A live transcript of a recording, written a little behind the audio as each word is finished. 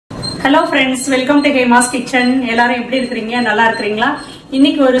Hello friends, welcome to Kurma's kitchen. எல்லாரும் எப்படி இருக்கீங்க? நல்லா இருக்கீங்களா?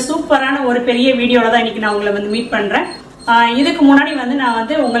 இன்னைக்கு ஒரு சூப்பரான ஒரு பெரிய வீடியோல தான் இன்னைக்கு நான் உங்களை வந்து மீட் பண்றேன். இதுக்கு முன்னாடி வந்து நான்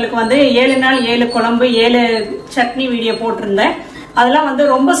வந்து உங்களுக்கு வந்து 7 நாள் 7 குழம்பு 7 சட்னி வீடியோ போட்டிருந்தேன். அதெல்லாம் வந்து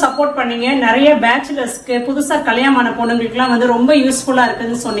ரொம்ப சப்போர்ட் பண்ணீங்க. நிறைய பேச்சுலர்ஸ்க்கு புதுசா கல்யாணமான பொண்ணுங்களுக்குலாம் வந்து ரொம்ப யூஸ்ஃபுல்லா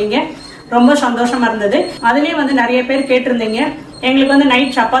இருக்குன்னு சொன்னீங்க. ரொம்ப சந்தோஷமா இருந்தது. அதுலயே வந்து நிறைய பேர் கேட்டிருந்தீங்க எங்களுக்கு வந்து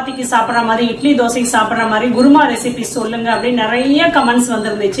நைட் சப்பாத்திக்கு சாப்பிடுற மாதிரி இட்லி தோசைக்கு சாப்பிடுற மாதிரி குருமா ரெசிபி சொல்லுங்க அப்படின்னு நிறைய கமெண்ட்ஸ்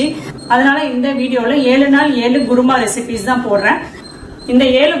வந்துருந்துச்சு. அதனால இந்த வீடியோல 7 நாள் 7 குருமா ரெசிபிஸ் தான் போடுறேன். இந்த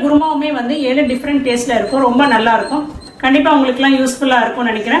 7 குருமாவுமே வந்து 7 டிஃப்ரெண்ட் டேஸ்ட்ல இருக்கும். ரொம்ப நல்லா இருக்கும். கண்டிப்பா உங்களுக்கு எல்லாம் யூஸ்ஃபுல்லா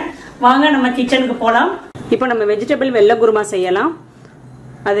இருக்கும்னு நினைக்கிறேன். வாங்க நம்ம கிச்சனுக்கு போலாம். இப்போ நம்ம வெஜிடபிள் வெள்ளை குருமா செய்யலாம்.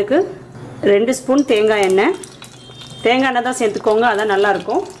 அதுக்கு 2 ஸ்பூன் தேங்காய் எண்ணெய். தேங்காய் எண்ணெய் தான் சேர்த்துக்கோங்க, அதான் நல்லா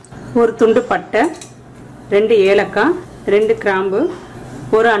இருக்கும். ஒரு துண்டு பட்டை, 2 ஏலக்காய், 2 கிராம்பு,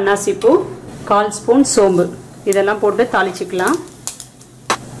 1 அன்னாசி பூ, 1/4 ஸ்பூன் சோம்பு இதெல்லாம் போட்டு தாளிச்சுக்கலாம்.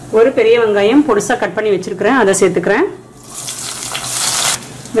 ஒரு பெரிய வெங்காயம் பொடிசா கட் பண்ணி வச்சிருக்கிறேன், அதை சேர்த்துக்கிறேன்.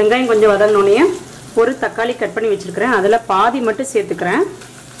 வெங்காயம் கொஞ்சம் வதங்கினோடனே ஒரு தக்காளி கட் பண்ணி வச்சிருக்கிறேன், அதில் பாதி மட்டும் சேர்த்துக்கிறேன்.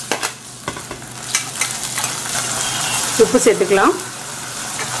 உப்பு சேர்த்துக்கலாம்.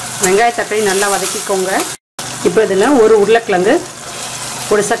 வெங்காய தக்காளி நல்லா வதக்கிக்கோங்க. இப்போ இதில் ஒரு உருளைக்கிழங்கு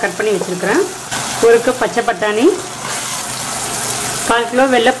பொடிசா கட் பண்ணி வச்சிருக்கிறேன். 1 கப் பச்சை பட்டாணி, 1/4 கிலோ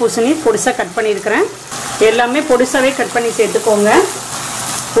வெள்ளை பூசணி பொடிசா கட் பண்ணியிருக்கிறேன். எல்லாமே பொடிசாவே கட் பண்ணி சேர்த்துக்கோங்க.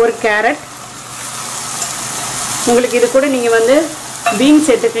 1 கேரட். உங்களுக்கு இது கூட நீங்கள் வந்து பீன்ஸ்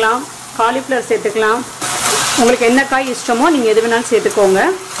சேர்த்துக்கலாம், காலிஃப்ளவர் சேர்த்துக்கலாம். உங்களுக்கு என்ன காய் இஷ்டமோ நீங்கள் எது வேணாலும் சேர்த்துக்கோங்க.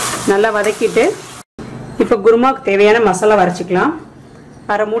 நல்லா வதக்கிட்டு இப்போ குருமாவுக்கு தேவையான மசாலா வரைச்சிக்கலாம்.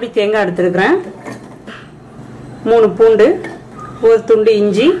 1/2 மூடி தேங்காய் எடுத்துருக்கிறேன், 3 பூண்டு, 1 துண்டு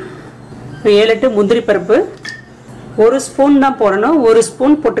இஞ்சி, 7-8 முந்திரி பருப்பு, 1 ஸ்பூன் தான் போடணும். 1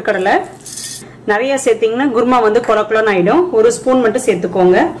 ஸ்பூன் பொட்டுக்கடலை. நிறைய சேர்த்திங்கன்னா குருமா வந்து கொலக்குலன்னு ஆகிடும். 1 ஸ்பூன் மட்டும்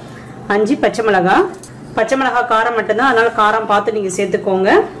சேர்த்துக்கோங்க. 5 பச்சை மிளகாய். பச்சை மிளகாய் காரம் மட்டும்தான், அதனால காரம் பார்த்து நீங்கள் சேர்த்துக்கோங்க.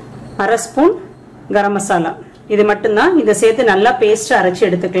 1/2 ஸ்பூன் கரம் மசாலா. இது மட்டும்தான். இதை சேர்த்து நல்லா பேஸ்ட் அரைச்சி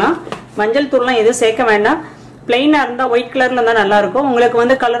எடுத்துக்கலாம். மஞ்சள் தூள்லாம் எதுவும் சேர்க்க வேண்டாம். பிளெயினாக இருந்தால் ஒயிட் கலரில் இருந்தால் நல்லாயிருக்கும். உங்களுக்கு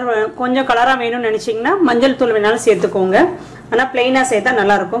வந்து கலர் கொஞ்சம் கலராக வேணும்னு நினச்சிங்கன்னா மஞ்சள் தூள் வேணாலும் சேர்த்துக்கோங்க. ஆனால் பிளெயினாக சேர்த்தா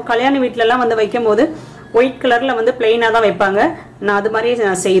நல்லாயிருக்கும். கல்யாண வீட்டிலலாம் வந்து வைக்கும் போது ஒயிட் கலரில் வந்து பிளெயினாக தான் வைப்பாங்க. நான் அது மாதிரியே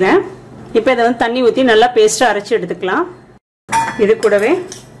நான் செய்கிறேன். இப்போ இதை வந்து தண்ணி ஊற்றி நல்லா பேஸ்ட்டாக அரைச்சி எடுத்துக்கலாம். இது கூடவே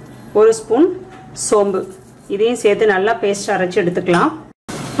 1 ஸ்பூன் சோம்பு இதையும் சேர்த்து நல்லா பேஸ்ட்டாக அரைச்சி எடுத்துக்கலாம்.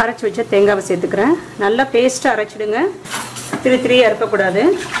 அரைச்சி வச்ச தேங்காவை சேர்த்துக்கிறேன். நல்லா பேஸ்ட்டாக அரைச்சிடுங்க. திரியாக இருக்கக்கூடாது.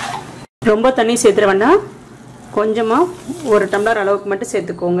 ரொம்ப தண்ணி சேர்த்துட வேண்டாம். கொஞ்சமாக 1 டம்ளர் அளவுக்கு மட்டும்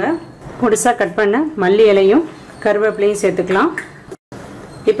சேர்த்துக்கோங்க. பொடிசாக கட் பண்ண மல்லி இலையும் கருவேப்பிலையும் சேர்த்துக்கலாம்.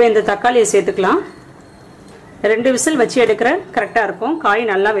 இப்போ இந்த தக்காளியை சேர்த்துக்கலாம். 2 விசில் வச்சு எடுக்கிற கரெக்டாக இருக்கும். காய்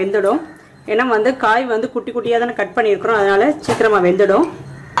நல்லா வெந்துடும். ஏன்னா வந்து காய் வந்து குட்டி குட்டியாக தானே கட் பண்ணியிருக்கிறோம், அதனால சீக்கிரமாக வெந்துடும்.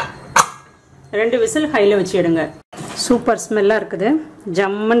 2 விசில் ஹையில் வச்சு எடுங்க. சூப்பர் ஸ்மெல்லாக இருக்குது.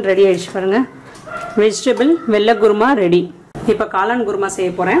 ஜம்மன் ரெடி ஆயிடுச்சு பாருங்க. வெஜிடபிள் வெள்ளை குருமா ரெடி. இப்போ காளான் குருமா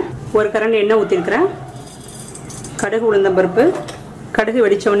செய்ய போகிறேன். 1 கரண்டி எண்ணெய் ஊற்றிருக்கிறேன். கடுகு உளுந்தம்பருப்பு, கடுகு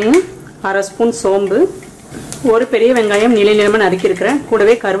வெடிச்சோடனே 1/2 ஸ்பூன் சோம்பு, 1 பெரிய வெங்காயம் நீள நீளமாக நறுக்கியிருக்கிறேன்.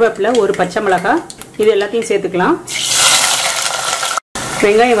 கூடவே கருவேப்பிலை, 1 பச்சை மிளகாய் இது எல்லாத்தையும் சேர்த்துக்கலாம்.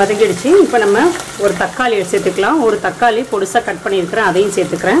 வெங்காயம் வதங்கிடுச்சு. இப்போ நம்ம 1 தக்காளி சேர்த்துக்கலாம். 1 தக்காளி பொடிசாக கட் பண்ணியிருக்கிறேன், அதையும்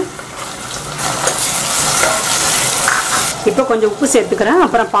சேர்த்துக்கிறேன். இப்போ கொஞ்சம் உப்பு சேர்த்துக்கிறேன்,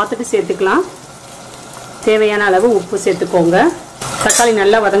 அப்புறம் பார்த்துட்டு சேர்த்துக்கலாம். தேவையான அளவு உப்பு சேர்த்துக்கோங்க. தக்காளி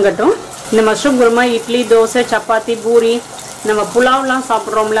நல்லா வதங்கட்டும். இந்த மஷ்ரூம் குருமா இட்லி தோசை சப்பாத்தி பூரி நம்ம புலாவ்லாம்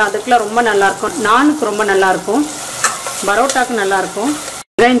சாப்பிட்றோம்ல, அதுக்கெலாம் ரொம்ப நல்லாயிருக்கும். நானுக்கு ரொம்ப நல்லாயிருக்கும், பரோட்டாக்கு நல்லாயிருக்கும்.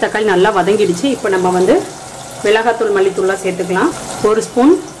 வெங்காயம் தக்காளி நல்லா வதங்கிடுச்சு. இப்போ நம்ம வந்து மிளகாத்தூள் மல்லித்தூள்லாம் சேர்த்துக்கலாம். 1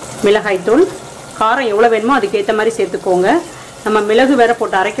 ஸ்பூன் மிளகாய்த்தூள். காரம் எவ்வளோ வேணுமோ அதுக்கேற்ற மாதிரி சேர்த்துக்கோங்க. நம்ம மிளகு வேற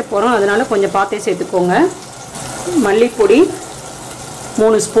போட்டு அரைக்க போகிறோம், அதனால கொஞ்சம் பார்த்தே சேர்த்துக்கோங்க. மல்லிப்பொடி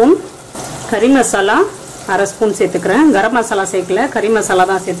 3 ஸ்பூன். கறி மசாலா 1/2 ஸ்பூன் சேர்த்துக்கிறேன். கரம் மசாலா சேர்க்கல, கறி மசாலா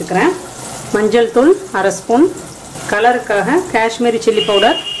தான் சேர்த்துக்கிறேன். மஞ்சள் தூள் 1/2 ஸ்பூன். கலருக்காக காஷ்மீரி சில்லி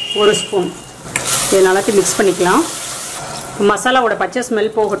பவுடர் 1 ஸ்பூன். இதை நல்லா மிக்ஸ் பண்ணிக்கலாம். மசாலாவோட பச்சை ஸ்மெல்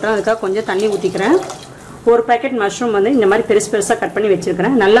போகட்டும், அதுக்காக கொஞ்சம் தண்ணி ஊற்றிக்கிறேன். 1 பேக்கெட் மஷ்ரூம் வந்து இந்த மாதிரி பெருசு பெருசாக கட் பண்ணி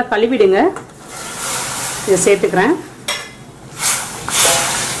வச்சுருக்கிறேன். நல்லா கழுவிடுங்க. இதை சேர்த்துக்கிறேன்.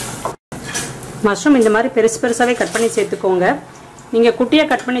 மஷ்ரூம் இந்த மாதிரி பெருசு பெருசாகவே கட் பண்ணி சேர்த்துக்கோங்க. நீங்கள் குட்டியாக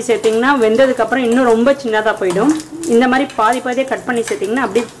கட் பண்ணி சேர்த்திங்கன்னா வெந்ததுக்கப்புறம் இன்னும் ரொம்ப சின்னதாக போயிடும். இந்த மாதிரி பாதி பாதியாக கட் பண்ணி சேர்த்திங்கன்னா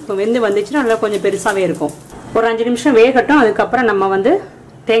அப்படி வெந்து வந்துச்சுன்னா நல்லா கொஞ்சம் பெருசாகவே இருக்கும். ஒரு 5 நிமிஷம் வேகட்டும். அதுக்கப்புறம் நம்ம வந்து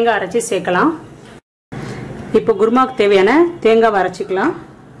தேங்காய் அரைச்சி சேர்க்கலாம். இப்போ குருமாவுக்கு தேவையான தேங்காய் அரைச்சிக்கலாம்.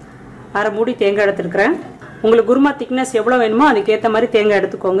 1/2 மூடி தேங்காய் எடுத்துருக்கிறேன். உங்களுக்கு குருமா திக்னஸ் எவ்வளோ வேணுமோ அதுக்கேற்ற மாதிரி தேங்காய்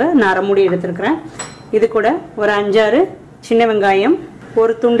எடுத்துக்கோங்க. நான் 1/2 மூடி எடுத்துருக்கிறேன். இது கூட ஒரு 5-6 சின்ன வெங்காயம்,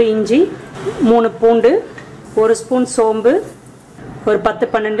 ஒரு துண்டு இஞ்சி, 3 பூண்டு, 1 ஸ்பூன் சோம்பு, ஒரு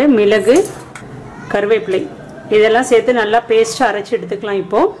 10-12 மிளகு, கருவேப்பிலை இதெல்லாம் சேர்த்து நல்லா பேஸ்ட்டாக அரைச்சி எடுத்துக்கலாம்.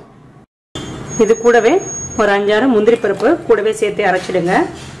 இப்போது இது கூடவே ஒரு 5-6 முந்திரி பருப்பு கூடவே சேர்த்து அரைச்சிடுங்க.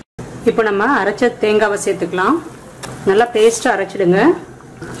 இப்போ நம்ம அரைச்ச தேங்காவை சேர்த்துக்கலாம். நல்லா பேஸ்ட்டாக அரைச்சிடுங்க.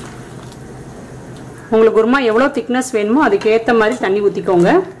 உங்களுக்கு குருமா எவ்வளோ திக்னஸ் வேணுமோ அதுக்கேற்ற மாதிரி தண்ணி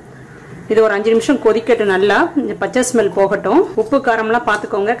ஊற்றிக்கோங்க. இது ஒரு 5 நிமிஷம் கொதிக்கட்டும். நல்லா இந்த பச்சை ஸ்மெல் போகட்டும். உப்பு காரம்லாம்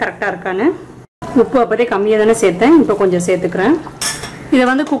பார்த்துக்கோங்க கரெக்டாக இருக்கான்னு. உப்பு அப்போதே கம்மியாக தானே சேர்த்தேன், இப்போ கொஞ்சம் சேர்த்துக்கிறேன். இதை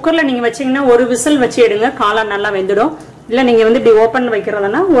வந்து குக்கரில் நீங்கள் வச்சிங்கன்னா ஒரு விசில் வச்சு எடுங்க, காளான் நல்லா வெந்துடும். இல்லை நீங்கள் வந்து இப்படி ஓப்பன்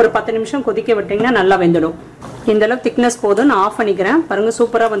வைக்கிறதுனா ஒரு 10 நிமிஷம் கொதிக்க விட்டிங்கன்னா நல்லா வெந்துடும். இந்த அளவுக்கு திக்னஸ் போதும். நான் ஆஃப் பண்ணிக்கிறேன். பாருங்கள்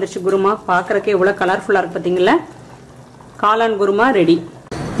சூப்பராக வந்துருச்சு குருமா. பார்க்குறக்கே எவ்வளோ கலர்ஃபுல்லாக இருக்கு பார்த்தீங்களா. காளான் குருமா ரெடி.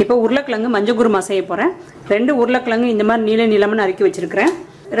 இப்போ உருளைக்கிழங்கு மஞ்சள் குருமா செய்ய போகிறேன். 2 உருளைக்கிழங்கு இந்த மாதிரி நீல நீளமாக நறுக்கி வச்சுருக்கிறேன்.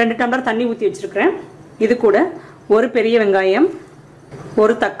 2 டம்ளர் தண்ணி ஊற்றி வச்சுருக்கிறேன். இது கூட ஒரு பெரிய வெங்காயம்,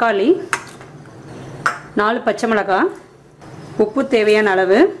 ஒரு தக்காளி, 4 பச்சை மிளகாய், உப்பு தேவையான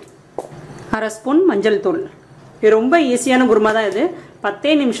அளவு, 1/2 ஸ்பூன் மஞ்சள் தூள். இது ரொம்ப ஈஸியான குருமா தான். இது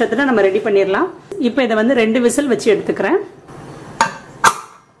 10 நிமிஷத்தில் நம்ம ரெடி பண்ணிடலாம். இப்போ இதை வந்து 2 விசில் வச்சு எடுத்துக்கிறேன்.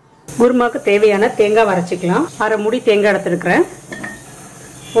 குருமாவுக்கு தேவையான தேங்காய் வரைச்சிக்கலாம். 1/2 மூடி தேங்காய் எடுத்துருக்கிறேன்.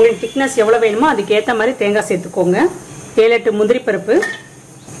 உங்களுக்கு திக்னஸ் எவ்வளோ வேணுமோ அதுக்கேற்ற மாதிரி தேங்காய் சேர்த்துக்கோங்க. 7-8 முந்திரி பருப்பு,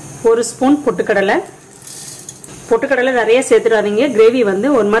 1 ஸ்பூன் பொட்டுக்கடலை. பொட்டுக்கடலை நிறைய சேர்த்துடாதீங்க, கிரேவி வந்து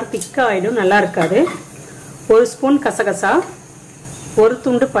ஒரு மாதிரி திக்காக ஆகிடும், நல்லா இருக்காது. 1 ஸ்பூன் கசகசா, 1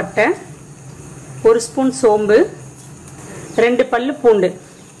 துண்டு பட்டை, 1 ஸ்பூன் சோம்பு, 2 பல்லு பூண்டு.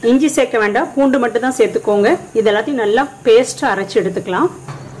 இஞ்சி சேர்க்க வேண்டாம், பூண்டு மட்டும் தான் சேர்த்துக்கோங்க. இது எல்லாத்தையும் நல்லா பேஸ்ட்டாக அரைச்சி எடுத்துக்கலாம்.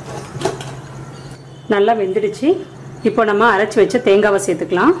 நல்லா வெந்துடுச்சு. இப்போ நம்ம அரைச்சி வச்ச தேங்காவை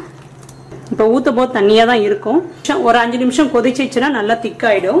சேர்த்துக்கலாம். இப்போ ஊற்றும் போது தண்ணியாக தான் இருக்கும். ஒரு 5 நிமிஷம் கொதிச்சிச்சுன்னா நல்லா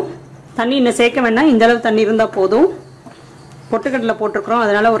திக்காயிடும். தண்ணி இன்னும் சேர்க்க வேண்டாம், இந்த அளவு தண்ணி இருந்தால் போதும். பொட்டுக்கடலை போட்டிருக்கிறோம்,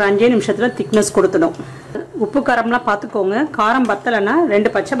 அதனால ஒரு 5 நிமிஷத்தில் திக்னஸ் கொடுத்துடும். உப்பு காரம்லாம் பார்த்துக்கோங்க. காரம் பத்தலைன்னா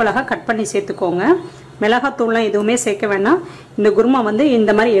 2 பச்சை மிளகாய் கட் பண்ணி சேர்த்துக்கோங்க. மிளகாத்தூள்லாம் எதுவுமே சேர்க்க வேண்டாம். இந்த குருமா வந்து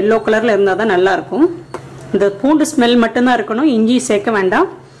இந்த மாதிரி எல்லோ கலரில் இருந்தால் தான் நல்லாயிருக்கும். இந்த பூண்டு ஸ்மெல் மட்டும்தான் இருக்கணும், இஞ்சி சேர்க்க வேண்டாம்.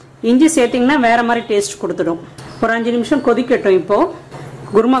 இஞ்சி சேர்த்திங்கன்னா வேறு மாதிரி டேஸ்ட் கொடுத்துடும். ஒரு 5 நிமிஷம் கொதிக்கட்டும். இப்போது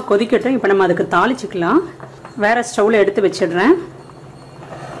குருமா கொதிக்கட்டும். இப்போ நம்ம அதுக்கு தாளிச்சிக்கலாம். வேறு ஸ்டவ்வில் எடுத்து வச்சிடுறேன்.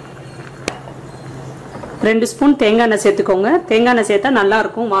 2 ஸ்பூன் தேங்காய் எண்ணெய் சேர்த்துக்கோங்க. தேங்காய் எண்ணெய் சேர்த்தா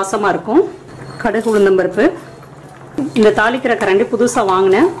நல்லாயிருக்கும், வாசமாக இருக்கும். கடுகு உளுந்தம்பருப்பு. இந்த தாளிக்கிற கரண்டி புதுசாக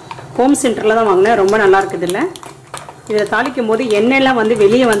வாங்கினேன், ஹோம் சென்டரில் தான் வாங்கினேன், ரொம்ப நல்லா இருக்குது. இல்லை இதில் தாளிக்கும் போது எண்ணெயெல்லாம் வந்து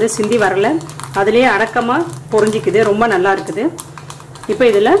வெளியே வந்து சிந்தி வரல, அதுலேயே அடக்கமாக பொரிஞ்சிக்குது, ரொம்ப நல்லா இருக்குது. இப்போ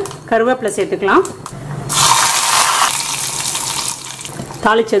இதில் கருவேப்பிலை சேர்த்துக்கலாம்.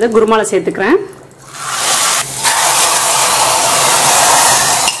 தாளிச்சதை குருமாவில் சேர்த்துக்கிறேன்.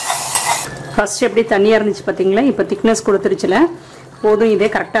 ஃபர்ஸ்ட் எப்படி தண்ணியாக இருந்துச்சு பார்த்தீங்களா, இப்போ திக்னஸ் கொடுத்துருச்சுல, போதும், இதே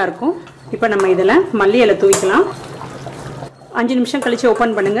கரெக்டாக இருக்கும். இப்போ நம்ம இதில் மல்லி இலை தூவிக்கலாம். 5 நிமிஷம் கழித்து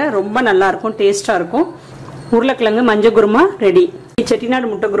ஓப்பன் பண்ணுங்கள், ரொம்ப நல்லாயிருக்கும், டேஸ்ட்டாக இருக்கும். உருளைக்கிழங்கு மஞ்சள் குருமா ரெடி.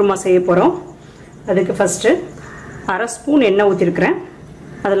 செட்டிநாடு முட்டை குருமா செய்ய போகிறோம். அதுக்கு ஃபஸ்ட்டு 1/2 ஸ்பூன் எண்ணெய் ஊற்றிருக்கிறேன்.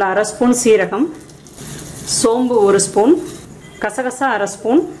 அதில் 1/2 ஸ்பூன் சீரகம், சோம்பு 1 ஸ்பூன், கசகசா 1/2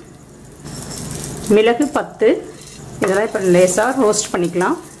 ஸ்பூன், மிளகு 10. இதெல்லாம் இப்போ லேசாக ரோஸ்ட்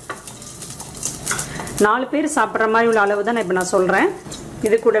பண்ணிக்கலாம். 4 பேர் சாப்பிட்ற மாதிரி உள்ள அளவு தான் இப்போ நான் சொல்கிறேன்.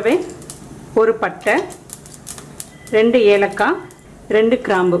 இது கூடவே 1 பட்டை, 2 ஏலக்காய், 2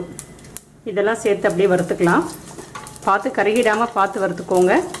 கிராம்பு இதெல்லாம் சேர்த்து அப்படியே வறுத்துக்கலாம். பார்த்து கருகிடாமல் பார்த்து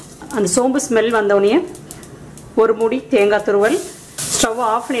வறுத்துக்கோங்க. அந்த சோம்பு ஸ்மெல் வந்தோடனே 1 மூடி தேங்காய் துருவல். ஸ்டவ்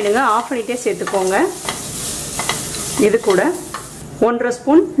ஆஃப் பண்ணிவிடுங்க, ஆஃப் பண்ணிகிட்டே சேர்த்துக்கோங்க. இது கூட 1/2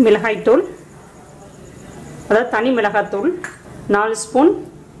 ஸ்பூன் மிளகாய்த்தூள், அதாவது தனி மிளகாய்த்தூள், 4 ஸ்பூன்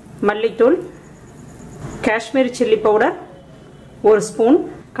மல்லித்தூள், காஷ்மீரி சில்லி பவுடர் 1 ஸ்பூன்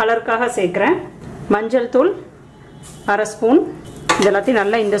கலருக்காக சேர்க்குறேன், மஞ்சள் தூள் 1/2 ஸ்பூன். இது எல்லாத்தையும்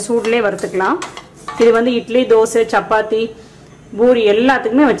நல்லா இந்த சூட்லேயே வறுத்துக்கலாம். இது வந்து இட்லி, தோசை, சப்பாத்தி, பூரி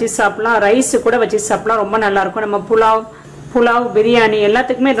எல்லாத்துக்குமே வச்சு சாப்பிட்லாம். ரைஸு கூட வச்சு சாப்பிட்லாம், ரொம்ப நல்லாயிருக்கும். நம்ம புலாவ், பிரியாணி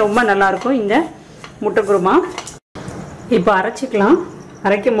எல்லாத்துக்குமே ரொம்ப நல்லாயிருக்கும் இந்த முட்டை குருமா. இப்போ அரைச்சிக்கலாம்.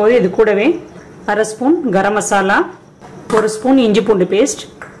 அரைக்கும் போது இது கூடவே 1/2 ஸ்பூன் கரம் மசாலா, 1 ஸ்பூன் இஞ்சி பூண்டு பேஸ்ட்,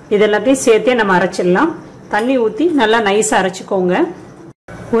 இது எல்லாத்தையும் சேர்த்தே நம்ம அரைச்சிடலாம். தண்ணி ஊற்றி நல்லா நைஸாக அரைச்சிக்கோங்க.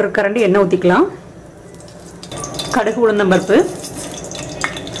 1 கரண்டி எண்ணெய் ஊற்றிக்கலாம். கடுகு உளுந்தம்பருப்பு,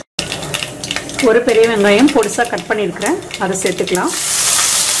 1 பெரிய வெங்காயம் பொடிசாக கட் பண்ணியிருக்கிறேன், அதை சேர்த்துக்கலாம்.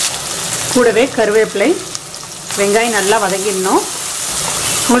 கூடவே கருவேப்பிலை, வெங்காயம் நல்லா வதக்கிடணும்.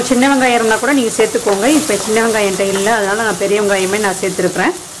 உங்களுக்கு சின்ன வெங்காயம் இருந்தால் கூட நீங்கள் சேர்த்துக்கோங்க. இப்போ சின்ன வெங்காயம் என்கிட்ட இல்லை, அதனால் நான் பெரிய வெங்காயமே நான்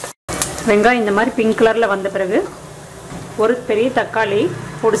சேர்த்துருக்குறேன். வெங்காயம் இந்த மாதிரி பிங்க் கலரில் வந்த பிறகு 1 பெரிய தக்காளி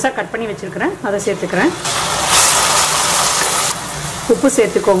பொடிசாக கட் பண்ணி வச்சுருக்கிறேன், அதை சேர்த்துக்கிறேன். உப்பு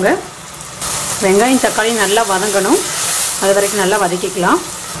சேர்த்துக்கோங்க. வெங்காயம் தக்காளி நல்லா வதங்கணும், அது வரைக்கும் நல்லா வதக்கிக்கலாம்.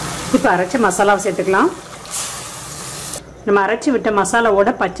 இப்போ அரைச்ச மசாலாவை சேர்த்துக்கலாம். நம்ம அரைச்சி விட்ட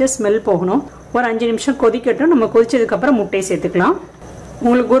மசாலாவோட பச்சை ஸ்மெல் போகணும். ஒரு 5 நிமிஷம் கொதிக்கட்டும். நம்ம கொதிச்சதுக்கப்புறம் முட்டையை சேர்த்துக்கலாம்.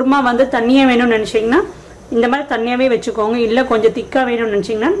 உங்களுக்கு குருமா வந்து தண்ணியாக வேணும்னு நினச்சிங்கன்னா இந்த மாதிரி தண்ணியாகவே வச்சுக்கோங்க. இல்லை கொஞ்சம் திக்காக வேணும்னு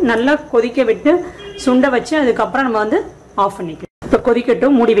நினச்சிங்கன்னா நல்லா கொதிக்க விட்டு சுண்டை வச்சு அதுக்கப்புறம் நம்ம வந்து ஆஃப் பண்ணிக்கலாம். இப்போ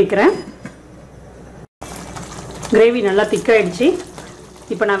கொதிக்கட்டும், மூடி வைக்கிறேன். கிரேவி நல்லா திக்காயிடுச்சு.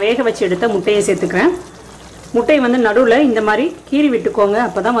 இப்போ நான் வேக வச்சு எடுத்த முட்டையை சேர்த்துக்கிறேன். முட்டையை வந்து நடுவில் இந்த மாதிரி கீறி விட்டுக்கோங்க.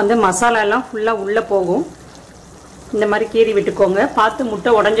 அப்போ தான் வந்து மசாலா எல்லாம் ஃபுல்லாக உள்ளே போகும். இந்த மாதிரி கீறி விட்டுக்கோங்க. பார்த்து முட்டை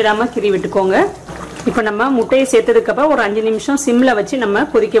உடஞ்சிடாமல் கீறி விட்டுக்கோங்க. இப்போ நம்ம முட்டையை சேர்த்ததுக்கப்புறம் ஒரு 5 நிமிஷம் சிம்மில் வச்சு நம்ம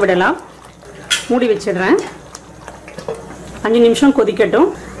கொதிக்க விடலாம். மூடி வச்சிடுறேன். 5 நிமிஷம் கொதிக்கட்டும்.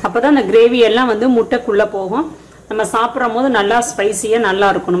 அப்போ தான் அந்த கிரேவி எல்லாம் வந்து முட்டைக்குள்ளே போகும். நம்ம சாப்பிடும் போது நல்லா ஸ்பைசியாக நல்லா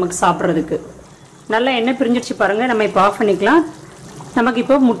இருக்கும் நமக்கு சாப்பிட்றதுக்கு. நல்லா எண்ணெய் பிரிஞ்சிடுச்சு பாருங்கள். நம்ம இப்போ ஆஃப் பண்ணிக்கலாம். நமக்கு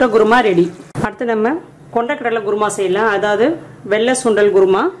இப்போ முட்டை குருமா ரெடி. அடுத்து நம்ம கொண்டக்கடலை குருமா செய்யலாம். அதாவது வெள்ளை சுண்டல்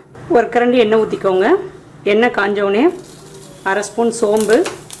குருமா. ஒரு கரண்டி எண்ணெய் ஊற்றிக்கோங்க. எண்ணெய் காஞ்சோடனே 1/2 ஸ்பூன் சோம்பு,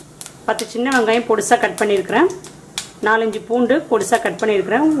 10 சின்ன வெங்காயம் பொடிசாக கட் பண்ணியிருக்கிறேன், 4-5 பூண்டு பொடிசாக கட்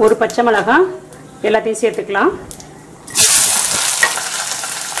பண்ணியிருக்கிறேன், ஒரு பச்சை மிளகாய் எல்லாத்தையும் சேர்த்துக்கலாம்.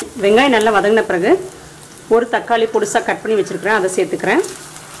 வெங்காயம் நல்லா வதங்கின பிறகு ஒரு தக்காளி பொடிசாக கட் பண்ணி வச்சுருக்கிறேன், அதை சேர்த்துக்கிறேன்.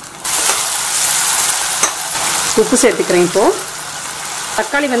 உப்பு சேர்த்துக்கிறேன். இப்போது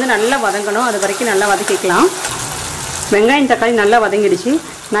தக்காளி வந்து நல்லா வதங்கணும், அது வரைக்கும் நல்லா வதக்கிக்கலாம். வெங்காயம் தக்காளி நல்லா வதங்கிடுச்சு.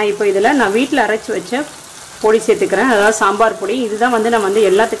 நான் இப்போ இதில் வீட்டில் அரைச்சி வச்ச பொடி சேர்த்துக்கிறேன். அதாவது சாம்பார் பொடி. இதுதான் வந்து நான் வந்து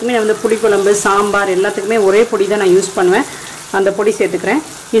எல்லாத்துக்குமே வந்து புளிக்குழம்பு சாம்பார் எல்லாத்துக்குமே ஒரே பொடி தான் நான் யூஸ் பண்ணுவேன். அந்த பொடி சேர்த்துக்கிறேன்.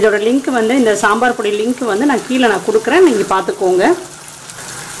 இதோட லிங்க் வந்து இந்த சாம்பார் பொடி லிங்க் வந்து நான் கீழே கொடுக்குறேன், நீங்கள் பார்த்துக்கோங்க.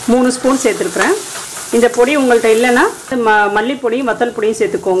 3 ஸ்பூன் சேர்த்துருக்குறேன். இந்த பொடி உங்கள்கிட்ட இல்லைன்னா மல்லிப்பொடியும் வத்தல் பொடியும்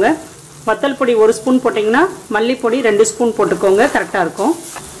சேர்த்துக்கோங்க. வத்தல் பொடி 1 ஸ்பூன் போட்டிங்கன்னா மல்லிப்பொடி 2 ஸ்பூன் போட்டுக்கோங்க, கரெக்டாக இருக்கும்.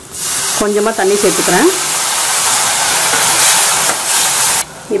 கொஞ்சமாக தண்ணி சேர்த்துக்கிறேன்.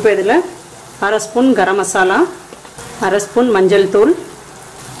 இப்போ இதில் 1/2 ஸ்பூன் கரம் மசாலா, 1/2 ஸ்பூன் மஞ்சள் தூள்,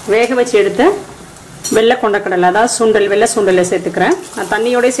 வேக வச்சு எடுத்த வெள்ளை கொண்டக்கடலை அதாவது சுண்டல், வெள்ளை சுண்டலை சேர்த்துக்கிறேன். நான்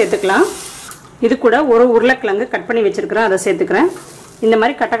தண்ணியோடய சேர்த்துக்கலாம். இது கூட ஒரு உருளைக்கிழங்கு கட் பண்ணி வச்சுருக்கிறேன், அதை சேர்த்துக்கிறேன். இந்த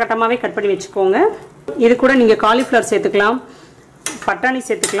மாதிரி கட்டமாகவே கட் பண்ணி வச்சுக்கோங்க. இது கூட நீங்கள் காலிஃப்ளவர் சேர்த்துக்கலாம், பட்டாணி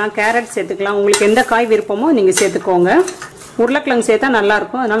சேர்த்துக்கலாம், கேரட் சேர்த்துக்கலாம். உங்களுக்கு எந்த காய் விருப்பமோ நீங்கள் சேர்த்துக்கோங்க. உருளைக்கிழங்கு சேர்த்தா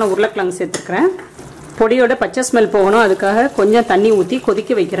நல்லாயிருக்கும், அதனால் நான் உருளைக்கிழங்கு சேர்த்துக்கிறேன். பொடியோட பச்சை ஸ்மெல் போகணும், அதுக்காக கொஞ்சம் தண்ணி ஊற்றி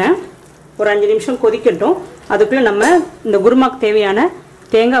கொதிக்க வைக்கிறேன். ஒரு 5 நிமிஷம் கொதிக்கட்டும். அதுக்குள்ளே நம்ம இந்த குருமாக்கு தேவையான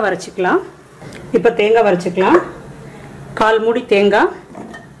தேங்காய் வரைச்சிக்கலாம். இப்போ தேங்காய் வரைச்சிக்கலாம். 1/4 மூடி தேங்காய்,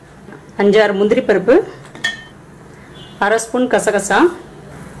 5-6 முந்திரி பருப்பு, 1/2 ஸ்பூன் கசகசா,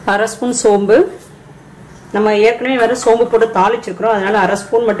 1/2 ஸ்பூன் சோம்பு. நம்ம ஏற்கனவே வேறு சோம்பு போட்டு தாளிச்சிருக்கிறோம், அதனால் 1/2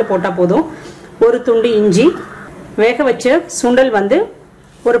 ஸ்பூன் மட்டும் போட்டால் போதும். ஒரு துண்டு இஞ்சி, வேக வச்ச சுண்டல் வந்து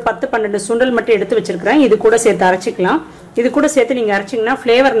ஒரு 10-12 சுண்டல் மட்டும் எடுத்து வச்சிருக்கிறேன். இது கூட சேர்த்து அரைச்சிக்கலாம். இது கூட சேர்த்து நீங்கள் அரைச்சிங்கன்னா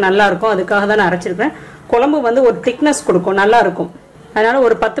ஃப்ளேவர் நல்லாயிருக்கும், அதுக்காக தான் நான் அரைச்சிருக்கிறேன். குழம்பு வந்து ஒரு திக்னஸ் கொடுக்கும், நல்லாயிருக்கும். அதனால்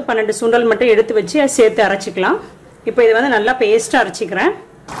ஒரு 10-12 சுண்டல் மட்டும் எடுத்து வச்சு சேர்த்து அரைச்சிக்கலாம். இப்போ இது வந்து நல்லா பேஸ்ட்டாக அரைச்சிக்கிறேன்.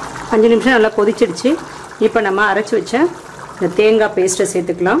 5 நிமிஷம் நல்லா கொதிச்சிடுச்சு. இப்போ நம்ம அரைச்சி வச்ச இந்த தேங்காய் பேஸ்ட்டை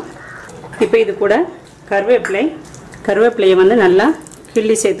சேர்த்துக்கலாம். இப்போ இது கூட கருவேப்பிலையை வந்து நல்லா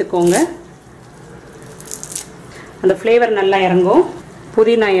கிள்ளி சேர்த்துக்கோங்க, அந்த ஃப்ளேவர் நல்லா இறங்கும்.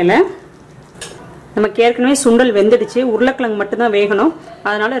 புதினா இலை. நமக்கு ஏற்கனவே சுண்டல் வெந்துடுச்சு, உருளைக்கிழங்கு மட்டும்தான் வேகணும்,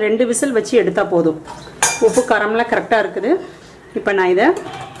 அதனால் 2 விசில் வச்சு எடுத்தால் போதும். உப்பு காரம்லாம் கரெக்டாக இருக்குது. இப்போ நான் இதை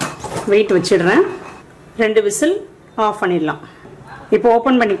வெயிட் வச்சிடுறேன். 2 விசில் ஆஃப் பண்ணிடலாம். இப்போ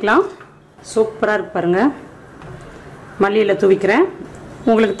ஓப்பன் பண்ணிக்கலாம். சூப்பராக இருக்கு பாருங்கள். மல்லியில் தூவிக்கிறேன்.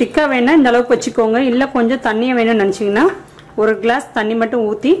 உங்களுக்கு திக்காக வேணால் இந்த அளவுக்கு வச்சுக்கோங்க, இல்லை கொஞ்சம் தண்ணியாக வேணும்னு நினச்சிங்கன்னா ஒரு கிளாஸ் தண்ணி மட்டும்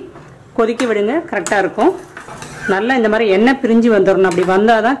ஊற்றி கொதிக்க விடுங்க, கரெக்டாக இருக்கும். நல்லா இந்த மாதிரி எண்ணெய் பிரிஞ்சு வந்துடணும், அப்படி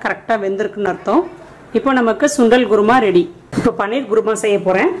வந்தால் தான் கரெக்டாக வெந்திருக்குன்னு அர்த்தம். இப்போ நமக்கு சுண்டல் குருமா ரெடி. இப்போ பன்னீர் குருமா செய்ய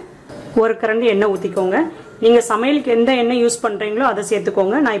போகிறேன். ஒரு கரண்டி எண்ணெய் ஊற்றிக்கோங்க. நீங்கள் சமையலுக்கு எந்த எண்ணெய் யூஸ் பண்ணுறீங்களோ அதை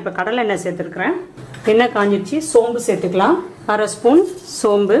சேர்த்துக்கோங்க. நான் இப்போ கடலை எண்ணெய் சேர்த்துருக்குறேன். எண்ணெய் காஞ்சிடுச்சு. சோம்பு சேர்த்துக்கலாம். 1/2 ஸ்பூன்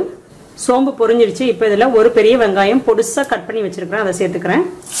சோம்பு. சோம்பு பொரிஞ்சிடுச்சு. இப்போ இதில் ஒரு பெரிய வெங்காயம் பொடிசாக கட் பண்ணி வச்சுருக்கிறேன், அதை சேர்த்துக்கிறேன்.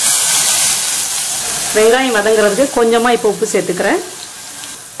 வெங்காயம் வதங்குறதுக்கு கொஞ்சமாக இப்போ உப்பு சேர்த்துக்கிறேன்.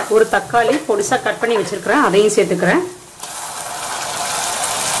 ஒரு தக்காளி பொடிசாக கட் பண்ணி வச்சுருக்கிறேன், அதையும் சேர்த்துக்கிறேன்.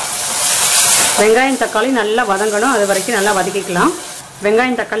 வெங்காயம் தக்காளி நல்லா வதங்கணும், அது வரைக்கும் நல்லா வதக்கிக்கலாம்.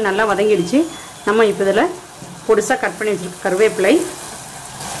 வெங்காயம் தக்காளி நல்லா வதங்கிடுச்சு. நம்ம இப்போ இதில் பொடிசாக கட் பண்ணி வச்சுருக்க கருவேப்பிலை,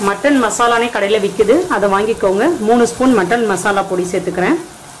 மட்டன் மசாலானே கடையில் விற்குது, அதை வாங்கிக்கோங்க. 3 ஸ்பூன் மட்டன் மசாலா பொடி சேர்த்துக்கிறேன்.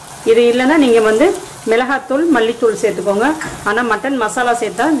 இது இல்லைன்னா நீங்கள் வந்து மிளகாத்தூள் மல்லித்தூள் சேர்த்துக்கோங்க. ஆனால் மட்டன் மசாலா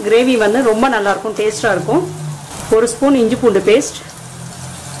சேர்த்தா கிரேவி வந்து ரொம்ப நல்லாயிருக்கும், டேஸ்ட்டாக இருக்கும். 1 ஸ்பூன் இஞ்சி பூண்டு பேஸ்ட்,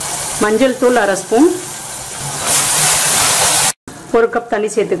 மஞ்சள் தூள் 1/2 ஸ்பூன், 1 கப் தண்ணி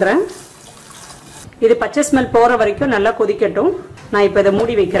சேர்த்துக்கிறேன். இது பச்சை ஸ்மெல் போற வரைக்கும் நல்லா கொதிக்கட்டும். நான் இப்போ இதை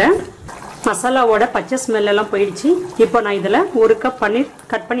மூடி வைக்கிறேன். மசாலாவோட பச்சை ஸ்மெல் எல்லாம் போயிடுச்சு. இப்போ நான் இதில் 1 கப் பன்னீர்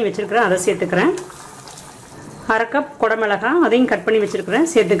கட் பண்ணி வச்சிருக்கிறேன், அதை சேர்த்துக்கிறேன். 1/2 கப் குடமிளகாய் அதையும் கட் பண்ணி வச்சிருக்கிறேன்,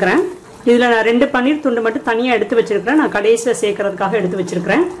 சேர்த்துக்கிறேன். இதில் நான் 2 பன்னீர் துண்டு மட்டும் தனியாக எடுத்து வச்சிருக்கிறேன். நான் கடைசியில் சேர்க்கறதுக்காக எடுத்து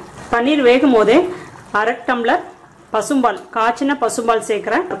வச்சிருக்கிறேன். பன்னீர் வேகும் போதே 1/2 டம்ளர் பசும்பால், காய்ச்சின பசும்பால்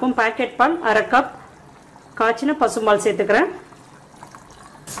சேர்க்கிறேன். அப்புறம் பாக்கெட் பால் 1/2 கப் காய்ச்சின பசும்பால் சேர்த்துக்கிறேன்.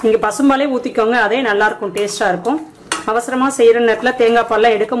 நீங்கள் பசும்பாலே ஊற்றிக்கோங்க, அதே நல்லாயிருக்கும், டேஸ்ட்டாக இருக்கும். அவசரமாக செய்கிற நேரத்தில் தேங்காய்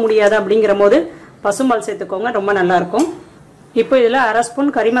பால்லாம் எடுக்க முடியாது அப்படிங்கிற போது பசும்பால் சேர்த்துக்கோங்க, ரொம்ப நல்லாயிருக்கும். இப்போ இதில் 1/2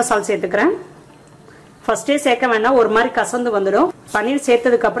 ஸ்பூன் கறி மசாலா சேர்த்துக்கிறேன். ஃபர்ஸ்டே சேர்க்க வேண்டாம், ஒரு மாதிரி கசந்து வந்துடும். பன்னீர்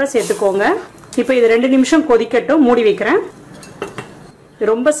சேர்த்ததுக்கப்புறம் சேர்த்துக்கோங்க. இப்போ இது 2 நிமிஷம் கொதிக்கட்டும், மூடி வைக்கிறேன்.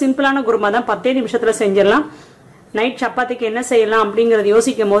 ரொம்ப சிம்பிளான குருமா தான், 10 நிமிஷத்தில் செஞ்சிடலாம். நைட் சப்பாத்திக்கு என்ன செய்யலாம் அப்படிங்கறது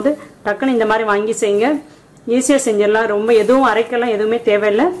யோசிக்கும் போது டக்குன்னு இந்த மாதிரி வாங்கி செய்யுங்க, ஈஸியாக செஞ்சிடலாம். ரொம்ப எதுவும் அரைக்கலாம் எதுவுமே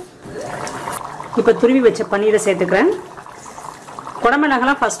தேவையில்லை. இப்போ துருவி வச்ச பன்னீரை சேர்த்துக்கிறேன்.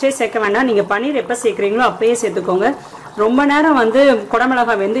 குடமிளகாலாம் ஃபர்ஸ்டே சேர்க்க வேண்டாம், நீங்கள் பன்னீர் எப்போ சேர்க்குறீங்களோ அப்பயே சேர்த்துக்கோங்க. ரொம்ப நேரம் வந்து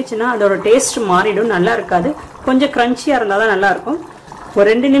குடமிளகாய் வெந்துச்சுன்னா அதோட டேஸ்ட் மாறிடும், நல்லா இருக்காது. கொஞ்சம் கிரன்ச்சியாக இருந்தால் தான் நல்லாயிருக்கும். ஒரு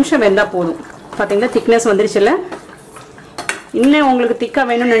 2 நிமிஷம் வெந்தால் போதும். பார்த்தீங்கன்னா திக்னஸ் வந்துருச்சுல்ல. இன்னும் உங்களுக்கு திக்காக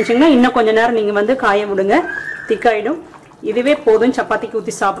வேணும்னு நினச்சிங்கன்னா இன்னும் கொஞ்சம் நேரம் நீங்கள் வந்து காய விடுங்க, திக்காயிடும். இதுவே போதும், சப்பாத்திக்கு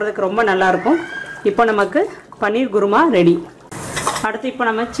ஊற்றி சாப்பிட்றதுக்கு ரொம்ப நல்லாயிருக்கும். இப்போ நமக்கு பன்னீர் குருமா ரெடி. அடுத்து இப்போ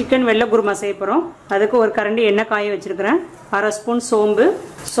நம்ம சிக்கன் வெள்ளை குருமா செய்ய போகிறோம். அதுக்கு ஒரு கரண்டி எண்ணெய் காய வச்சுருக்கிறேன். 1/2 ஸ்பூன் சோம்பு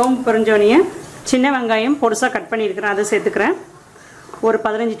பொரிஞ்சோனிய சின்ன வெங்காயம் பொடுசாக கட் பண்ணியிருக்கிறேன், அதை சேர்த்துக்கிறேன். ஒரு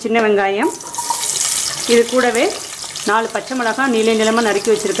 15 சின்ன வெங்காயம். இது கூடவே 4 பச்சை மிளகாய் நீளமாக நறுக்கி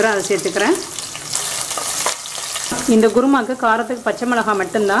வச்சுருக்கிறேன், அதை சேர்த்துக்கிறேன். இந்த குருமாவுக்கு காரத்துக்கு பச்சை மிளகாய்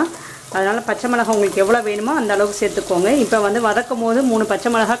மட்டும்தான், அதனால் பச்சை மிளகாய் உங்களுக்கு எவ்வளோ வேணுமோ அந்த அளவுக்கு சேர்த்துக்கோங்க. இப்போ வந்து வதக்கும் போது 3 பச்சை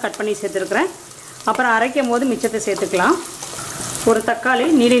மிளகாய் கட் பண்ணி சேர்த்துருக்குறேன். அப்புறம் அரைக்கும் போது மிச்சத்தை சேர்த்துக்கலாம். ஒரு தக்காளி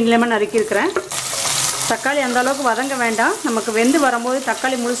நீளமாக நறுக்கியிருக்கிறேன். தக்காளி அந்த அளவுக்கு வதங்க வேண்டாம், நமக்கு வெந்து வரும்போது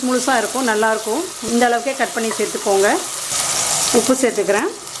தக்காளி முழுசாக இருக்கும், நல்லாயிருக்கும். இந்த அளவுக்கே கட் பண்ணி சேர்த்துக்கோங்க. உப்பு சேர்த்துக்கிறேன்.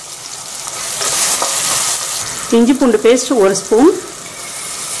 இஞ்சி பூண்டு பேஸ்ட் 1 ஸ்பூன்.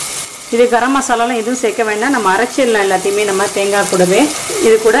 இது கரம் மசாலாலாம் எதுவும் சேர்க்க வேண்டாம், நம்ம அரைச்சிடலாம் எல்லாத்தையுமே நம்ம தேங்காய் கூடவே.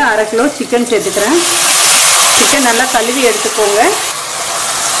 இது கூட 1/2 கிலோ சிக்கன் சேர்த்துக்கிறேன். சிக்கன் நல்லா கழுவி எடுத்துக்கோங்க.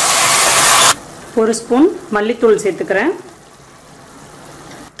 1 ஸ்பூன் மல்லித்தூள் சேர்த்துக்கிறேன்.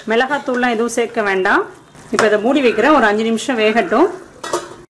 மிளகாத்தூள்லாம் எதுவும் சேர்க்க வேண்டாம். இப்போ இதை மூடி வைக்கிறேன், ஒரு 5 நிமிஷம் வேகட்டும்.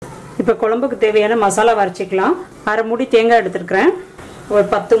 இப்போ குழம்புக்கு தேவையான மசாலா வரைச்சிக்கலாம். 1/2 மூடி தேங்காய் எடுத்துருக்கிறேன். ஒரு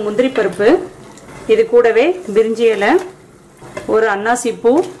 10 முந்திரி பருப்பு. இது கூடவே பிரிஞ்சி இலை, ஒரு அன்னாசி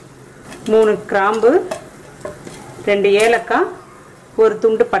பூ, 3 கிராம்பு, 2 ஏலக்காய், ஒரு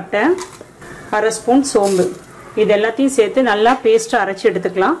துண்டு பட்டை, 1/2 ஸ்பூன் சோம்பு. இது எல்லாத்தையும் சேர்த்து நல்லா பேஸ்ட்டாக அரைச்சி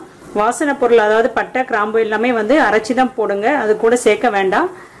எடுத்துக்கலாம். வாசனை பொருள் அதாவது பட்டை கிராம்பு எல்லாமே வந்து அரைச்சி தான் போடுங்க, அது கூட சேர்க்க வேண்டாம்.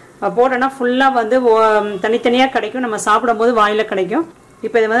 போட்டோன்னா ஃபுல்லாக வந்து தனித்தனியாக கிடைக்கும், நம்ம சாப்பிடும்போது வாயில் கிடைக்கும்.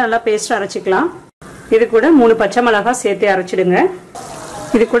 இப்போ இது வந்து நல்லா பேஸ்ட்டாக அரைச்சிக்கலாம். இது கூட 3 பச்சை மிளகாய் சேர்த்து அரைச்சிடுங்க.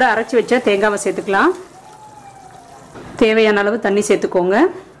 இது கூட அரைச்சி வச்ச தேங்காவை சேர்த்துக்கலாம். தேவையான அளவு தண்ணி சேர்த்துக்கோங்க.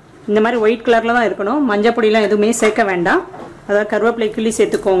 இந்த மாதிரி ஒயிட் கலரில் தான் இருக்கணும், மஞ்சள் பொடியெலாம் எதுவுமே சேர்க்க வேண்டாம். அதாவது கருவேப்பிலை கிள்ளி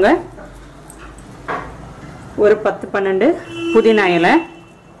சேர்த்துக்கோங்க. ஒரு 10-12 புதினா இலை.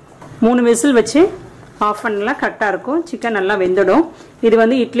 3 விசில் வச்சு ஆஃப் பண்ணலாம், கரெக்டாக இருக்கும். சிக்கன் நல்லா வெந்துடும். இது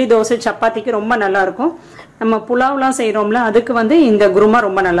வந்து இட்லி தோசை சப்பாத்திக்கு ரொம்ப நல்லாயிருக்கும். நம்ம புலாவ்லாம் செய்கிறோம்ல, அதுக்கு வந்து இந்த குருமா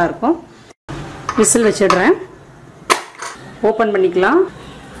ரொம்ப நல்லாயிருக்கும். விசில் வச்சிடுறேன், ஓப்பன் பண்ணிக்கலாம்.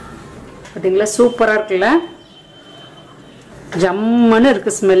 பார்த்தீங்களா சூப்பராக இருக்குல்ல, ஜம்முன்னு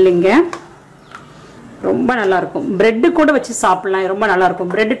இருக்குது ஸ்மெல்லிங்க, ரொம்ப நல்லாயிருக்கும். ப்ரெட்டு கூட வச்சு சாப்பிட்லாம், ரொம்ப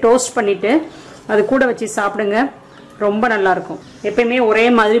நல்லாயிருக்கும். ப்ரெட்டு டோஸ்ட் பண்ணிவிட்டு அது கூட வச்சு சாப்பிடுங்க, ரொம்ப நல்லாயிருக்கும். எப்பயுமே ஒரே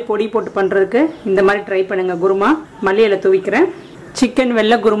மாதிரி பொடி போட்டு பண்ணுறதுக்கு இந்த மாதிரி ட்ரை பண்ணுங்க. குருமா மல்லி இலை தூவிக்கிறேன். சிக்கன்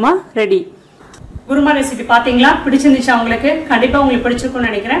வெள்ளை குருமா ரெடி. குருமா ரெசிபி பார்த்தீங்களா? பிடிச்சிருந்துச்சா உங்களுக்கு? கண்டிப்பாக உங்களுக்கு பிடிச்சிருக்கும்னு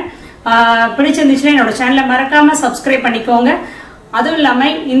நினைக்கிறேன். பிடிச்சிருந்துச்சுன்னா என்னோட சேனலை மறக்காம சப்ஸ்கிரைப் பண்ணிக்கோங்க. அதுவும்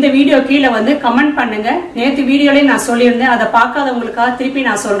இல்லாமல் இந்த வீடியோ கீழே வந்து கமெண்ட் பண்ணுங்க. நேற்று வீடியோலேயே நான் சொல்லியிருந்தேன், அதை பார்க்காதவங்களுக்காக திருப்பி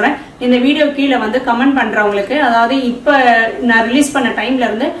நான் சொல்கிறேன். இந்த வீடியோ கீழே வந்து கமெண்ட் பண்ணுறவங்களுக்கு, அதாவது இப்போ நான் ரிலீஸ் பண்ண டைம்ல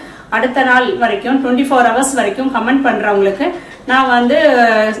இருந்து அடுத்த நாள் வரைக்கும் 24 ஹவர்ஸ் வரைக்கும் கமெண்ட் பண்றவங்களுக்கு நான் வந்து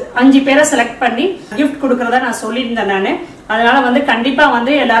 5 பேரை செலக்ட் பண்ணி கிஃப்ட் கொடுக்கறதா நான் சொல்லியிருந்தேன் நான். அதனால வந்து கண்டிப்பா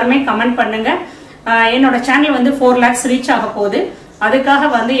வந்து எல்லாருமே கமெண்ட் பண்ணுங்க. என்னோட சேனல் வந்து 4 lakhs ரீச் ஆக போகுது. அதுக்காக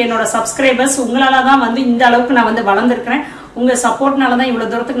வந்து என்னோட சப்ஸ்கிரைபர்ஸ் உங்களால தான் வந்து இந்த அளவுக்கு நான் வந்து வளர்ந்துருக்கிறேன். உங்க சப்போர்ட்னால தான்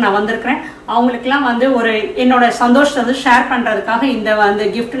இவ்வளவு தூரத்துக்கு நான் வந்திருக்கிறேன். அவங்களுக்குலாம் வந்து ஒரு என்னோட சந்தோஷத்தை ஷேர் பண்றதுக்காக இந்த வந்து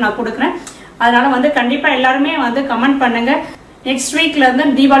கிஃப்ட் நான் கொடுக்குறேன். அதனால வந்து கண்டிப்பா எல்லாருமே வந்து கமெண்ட் பண்ணுங்க. நெக்ஸ்ட் வீக்ல இருந்து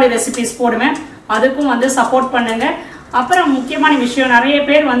தீபாவளி ரெசிபிஸ் போடுவேன், அதுக்கும் வந்து சப்போர்ட் பண்ணுங்க. அப்புறம் முக்கியமான விஷயம், நிறைய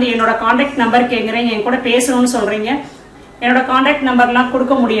பேர் வந்து என்னோட கான்டாக்ட் நம்பர் கேட்குறீங்க, என் கூட பேசணும்னு சொல்றீங்க. என்னோட கான்டாக்ட் நம்பர்லாம்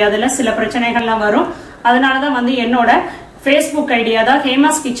கொடுக்க முடியாதுல்ல, சில பிரச்சனைகள்லாம் வரும். அதனால தான் வந்து என்னோட ஃபேஸ்புக் ஐடி, அதாவது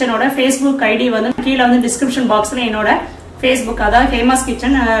ஹேமாஸ் கிச்சனோட ஃபேஸ்புக் ஐடி வந்து கீழே வந்து டிஸ்கிரிப்ஷன் பாக்ஸில் என்னோட ஃபேஸ்புக், அதாவது ஹேமாஸ்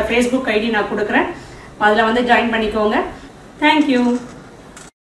கிச்சன் ஃபேஸ்புக் ஐடி நான் கொடுக்குறேன். அதில் வந்து ஜாயின் பண்ணிக்கோங்க. தேங்க்யூ.